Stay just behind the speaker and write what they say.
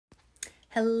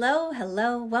Hello,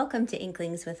 hello. Welcome to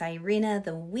Inklings with Irina,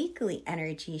 the weekly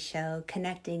energy show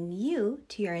connecting you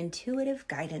to your intuitive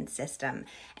guidance system.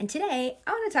 And today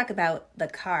I want to talk about the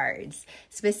cards,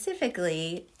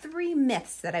 specifically 3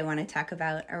 myths that I want to talk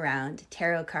about around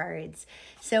tarot cards.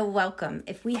 So welcome.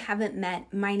 If we haven't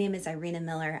met, my name is Irina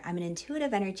Miller. I'm an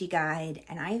intuitive energy guide,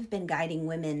 and I've been guiding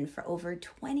women for over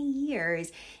 20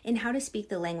 years in how to speak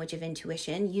the language of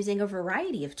intuition using a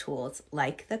variety of tools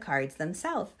like the cards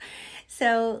themselves.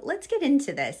 So let's get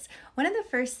into this. One of the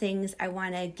first things I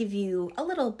want to give you a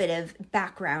little bit of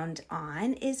background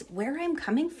on is where I'm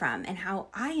coming from and how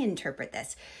I interpret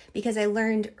this. Because I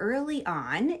learned early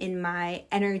on in my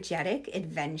energetic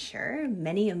adventure,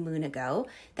 many a moon ago,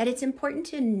 that it's important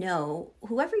to know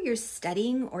whoever you're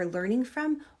studying or learning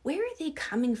from, where are they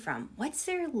coming from? What's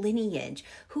their lineage?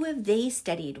 Who have they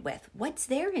studied with? What's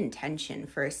their intention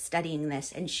for studying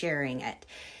this and sharing it?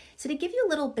 So to give you a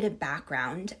little bit of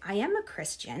background, I am a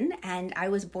Christian and I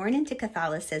was born into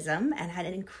Catholicism and had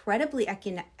an incredibly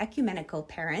ecumenical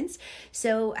parents.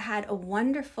 So I had a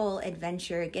wonderful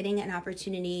adventure getting an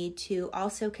opportunity to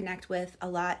also connect with a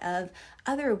lot of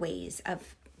other ways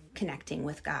of connecting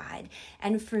with God.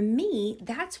 And for me,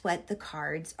 that's what the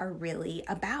cards are really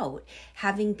about.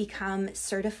 Having become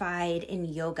certified in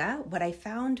yoga, what I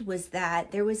found was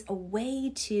that there was a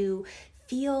way to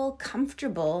feel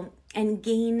comfortable and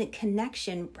gain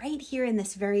connection right here in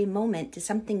this very moment to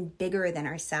something bigger than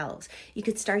ourselves. You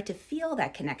could start to feel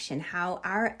that connection, how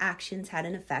our actions had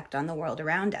an effect on the world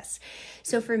around us.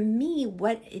 So for me,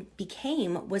 what it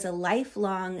became was a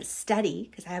lifelong study,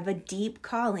 because I have a deep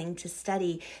calling to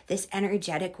study this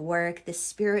energetic work, this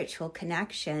spiritual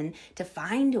connection, to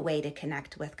find a way to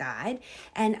connect with God.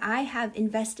 And I have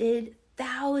invested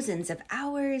thousands of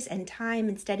hours and time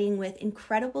in studying with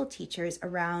incredible teachers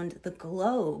around the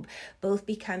globe, both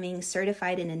becoming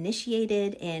certified and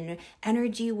initiated in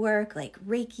energy work like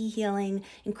Reiki healing,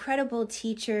 incredible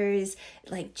teachers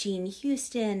like Jean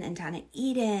Houston and Donna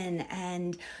Eden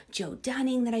and Joe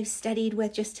Dunning that I've studied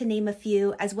with, just to name a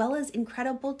few, as well as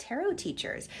incredible tarot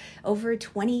teachers. Over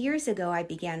 20 years ago, I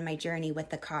began my journey with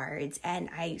the cards, and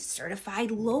I certified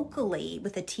locally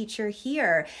with a teacher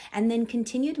here, and then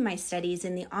continued my studies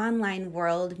in the online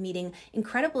world, meeting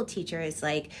incredible teachers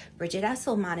like Bridget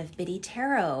Esselman of Biddy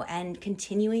Tarot and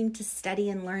continuing to study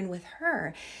and learn with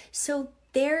her. So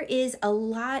there is a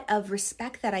lot of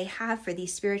respect that I have for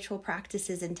these spiritual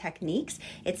practices and techniques.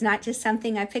 It's not just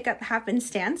something I pick up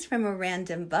happenstance from a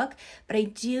random book, but I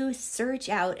do search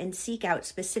out and seek out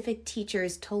specific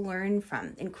teachers to learn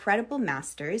from, incredible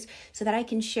masters, so that I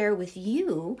can share with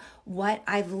you what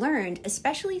I've learned,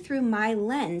 especially through my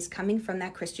lens coming from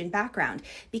that Christian background,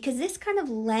 because this kind of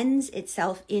lends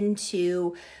itself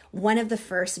into one of the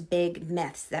first big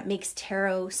myths that makes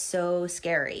tarot so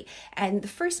scary. And the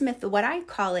first myth, what I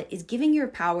call it, is giving your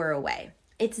power away.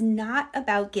 It's not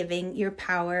about giving your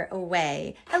power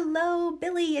away. Hello,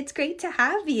 Billy. It's great to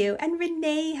have you. And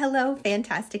Renee, hello.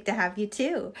 Fantastic to have you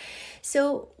too.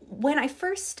 So when I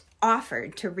first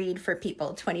offered to read for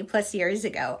people 20 plus years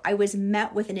ago, I was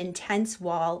met with an intense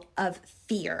wall of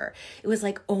fear. It was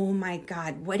like, oh my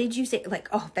God, what did you say? Like,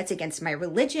 oh, that's against my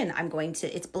religion.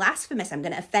 It's blasphemous. I'm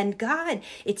going to offend God.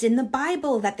 It's in the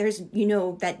Bible that there's,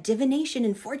 that divination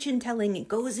and fortune telling, it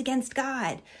goes against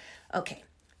God. Okay,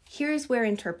 here's where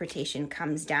interpretation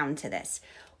comes down to this.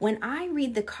 When I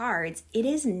read the cards, it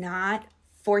is not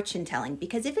fortune telling,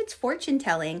 because if it's fortune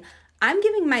telling, I'm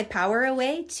giving my power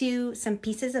away to some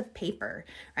pieces of paper,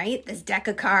 right? This deck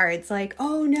of cards, like,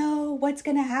 oh no, what's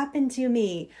going to happen to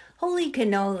me? Holy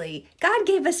cannoli. God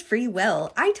gave us free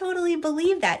will. I totally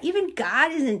believe that. Even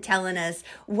God isn't telling us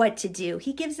what to do.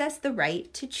 He gives us the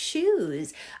right to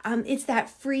choose. It's that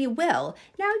free will.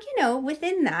 Now,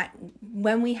 within that,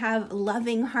 when we have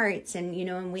loving hearts and,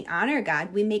 and we honor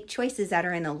God, we make choices that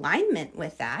are in alignment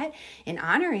with that, in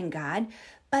honoring God,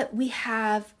 but we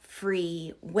have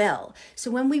free will.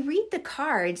 So when we read the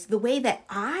cards, the way that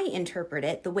I interpret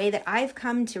it, the way that I've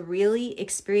come to really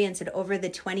experience it over the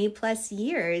 20 plus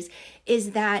years,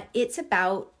 is that it's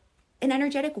about an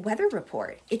energetic weather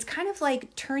report. It's kind of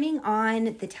like turning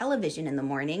on the television in the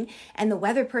morning and the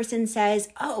weather person says,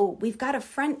 oh, we've got a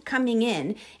front coming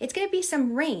in. It's going to be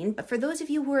some rain, but for those of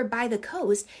you who are by the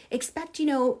coast, expect,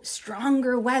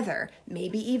 stronger weather,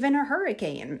 maybe even a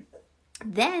hurricane.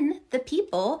 Then the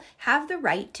people have the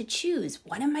right to choose.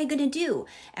 What am I going to do?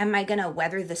 Am I going to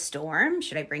weather the storm?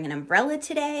 Should I bring an umbrella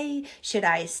today? Should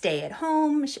I stay at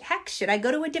home? Heck, should I go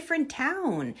to a different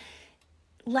town?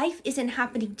 life isn't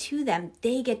happening to them.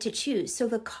 They get to choose. So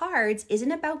the cards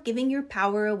isn't about giving your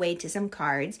power away to some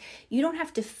cards. You don't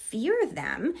have to fear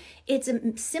them. It's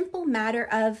a simple matter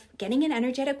of getting an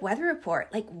energetic weather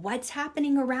report, like what's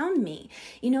happening around me,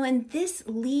 and this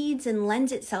leads and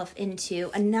lends itself into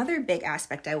another big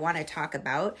aspect I want to talk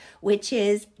about, which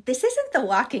is this isn't The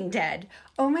Walking Dead.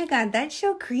 Oh my God, that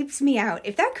show creeps me out.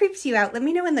 If that creeps you out, let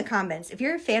me know in the comments. If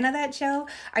you're a fan of that show,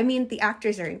 I mean, the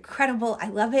actors are incredible. I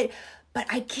love it. But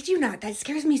I kid you not, that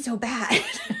scares me so bad.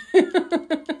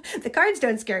 The cards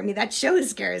don't scare me. That show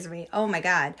scares me. Oh my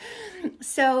God.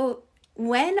 So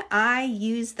when I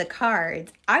use the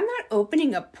cards, I'm not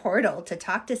opening a portal to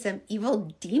talk to some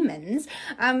evil demons.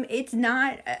 It's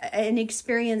not an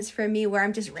experience for me where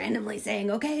I'm just randomly saying,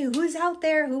 okay, who's out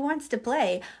there? Who wants to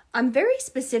play? I'm very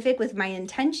specific with my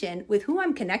intention with who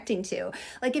I'm connecting to.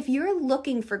 Like if you're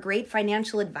looking for great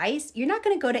financial advice, you're not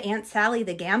going to go to Aunt Sally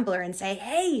the gambler and say,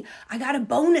 hey, I got a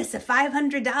bonus of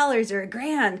 $500 or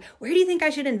 $1,000. Where do you think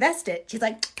I should invest it? She's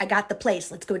like, I got the place.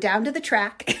 Let's go down to the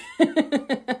track.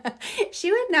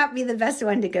 She would not be the best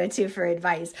one to go to for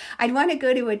advice. I'd want to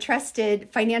go to a trusted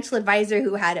financial advisor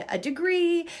who had a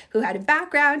degree, who had a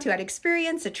background, who had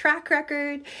experience, a track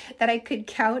record that I could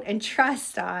count and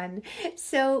trust on.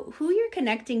 So who you're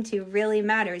connecting to really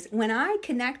matters. When I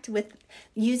connect with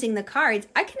using the cards,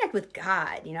 I connect with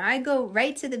God. I go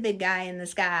right to the big guy in the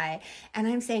sky and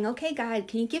I'm saying, okay, God,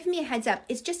 can you give me a heads up?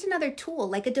 It's just another tool,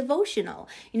 like a devotional.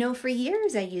 For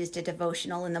years I used a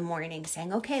devotional in the morning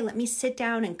saying, okay, let me sit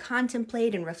down and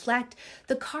contemplate and reflect.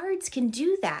 The cards can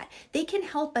do that. They can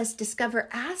help us discover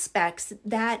aspects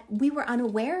that we were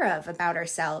unaware of about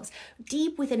ourselves,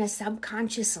 deep within a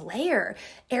subconscious layer,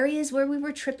 areas where we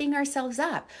were tripping ourselves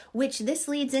up, which this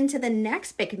leads into the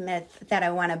next big myth that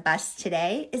I want to bust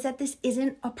today, is that this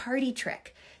isn't a party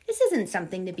trick. This isn't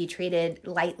something to be treated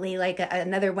lightly like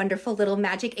another wonderful little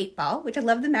magic 8-ball, which I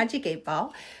love the magic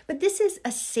 8-ball, but this is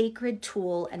a sacred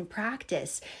tool and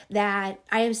practice that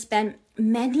I have spent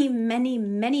many, many,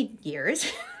 many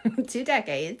years, 2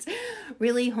 decades,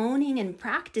 really honing and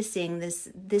practicing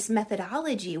this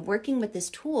methodology, working with this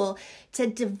tool to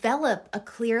develop a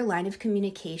clear line of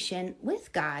communication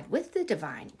with God, with the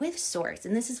divine, with source.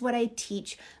 And this is what I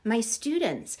teach my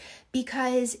students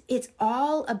because it's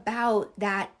all about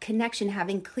that connection,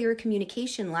 having clear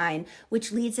communication line,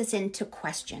 which leads us into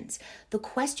questions. The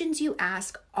questions you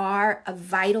ask are a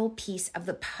vital piece of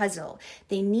the puzzle.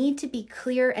 They need to be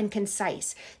clear and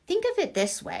concise. Think of it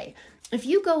this way. If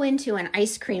you go into an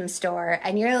ice cream store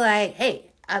and you're like,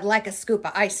 hey, I'd like a scoop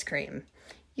of ice cream,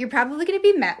 you're probably going to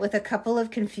be met with a couple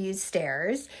of confused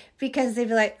stares because they'd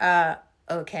be like,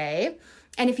 okay.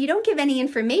 And if you don't give any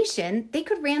information, they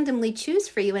could randomly choose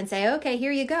for you and say, okay,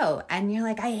 here you go. And you're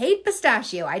like, I hate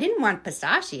pistachio. I didn't want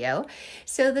pistachio.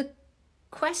 So the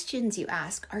questions you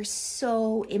ask are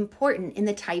so important in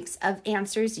the types of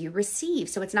answers you receive,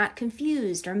 so it's not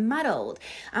confused or muddled.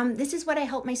 This is what I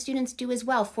help my students do as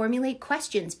well, formulate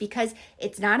questions, because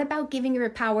it's not about giving your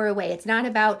power away. It's not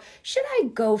about, should I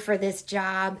go for this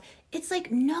job? It's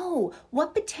like, no,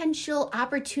 what potential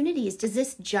opportunities does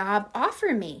this job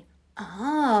offer me?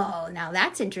 Oh, now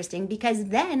that's interesting, because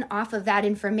then off of that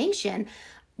information,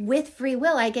 with free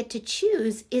will, I get to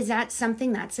choose, is that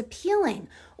something that's appealing?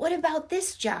 What about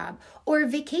this job? Or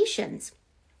vacations?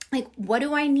 Like, what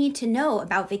do I need to know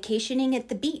about vacationing at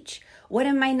the beach? What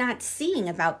am I not seeing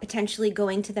about potentially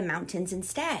going to the mountains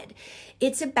instead?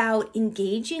 It's about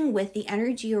engaging with the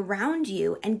energy around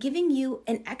you and giving you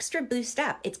an extra boost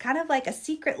up. It's kind of like a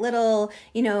secret little,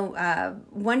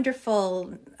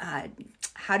 wonderful,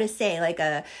 like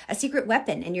a secret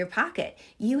weapon in your pocket.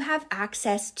 You have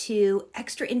access to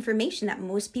extra information that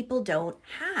most people don't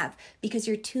have because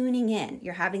you're tuning in.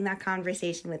 You're having that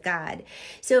conversation with God.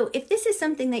 So if this is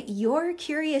something that you're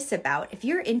curious about, if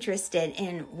you're interested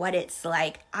in what it's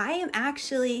like, I am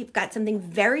actually got something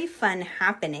very fun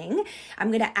happening. I'm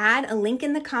going to add a link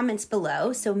in the comments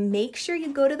below. So make sure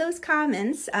you go to those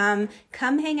comments.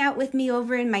 Come hang out with me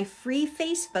over in my free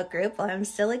Facebook group while I'm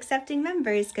still accepting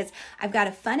members, because I've got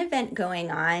a fun event going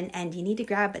on and you need to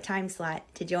grab a time slot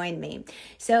to join me.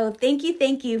 So thank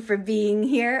you for being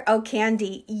here. Oh,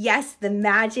 Candy, yes, the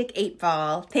magic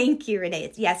 8-ball. Thank you,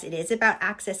 Renee. Yes, it is about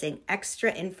accessing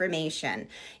extra information.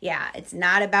 Yeah, it's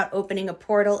not about opening a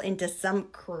portal into some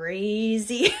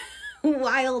crazy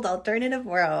wild alternative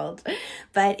world.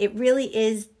 but it really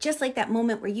is just like that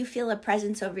moment where you feel a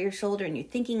presence over your shoulder and you're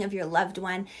thinking of your loved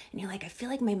one and you're like, I feel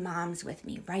like my mom's with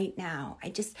me right now.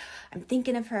 I'm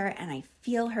thinking of her and I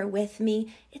feel her with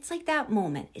me. It's like that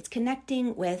moment. It's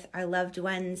connecting with our loved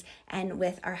ones and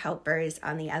with our helpers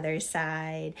on the other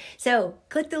side. So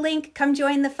click the link, come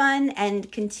join the fun,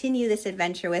 and continue this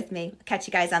adventure with me. Catch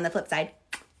you guys on the flip side.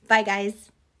 Bye, guys.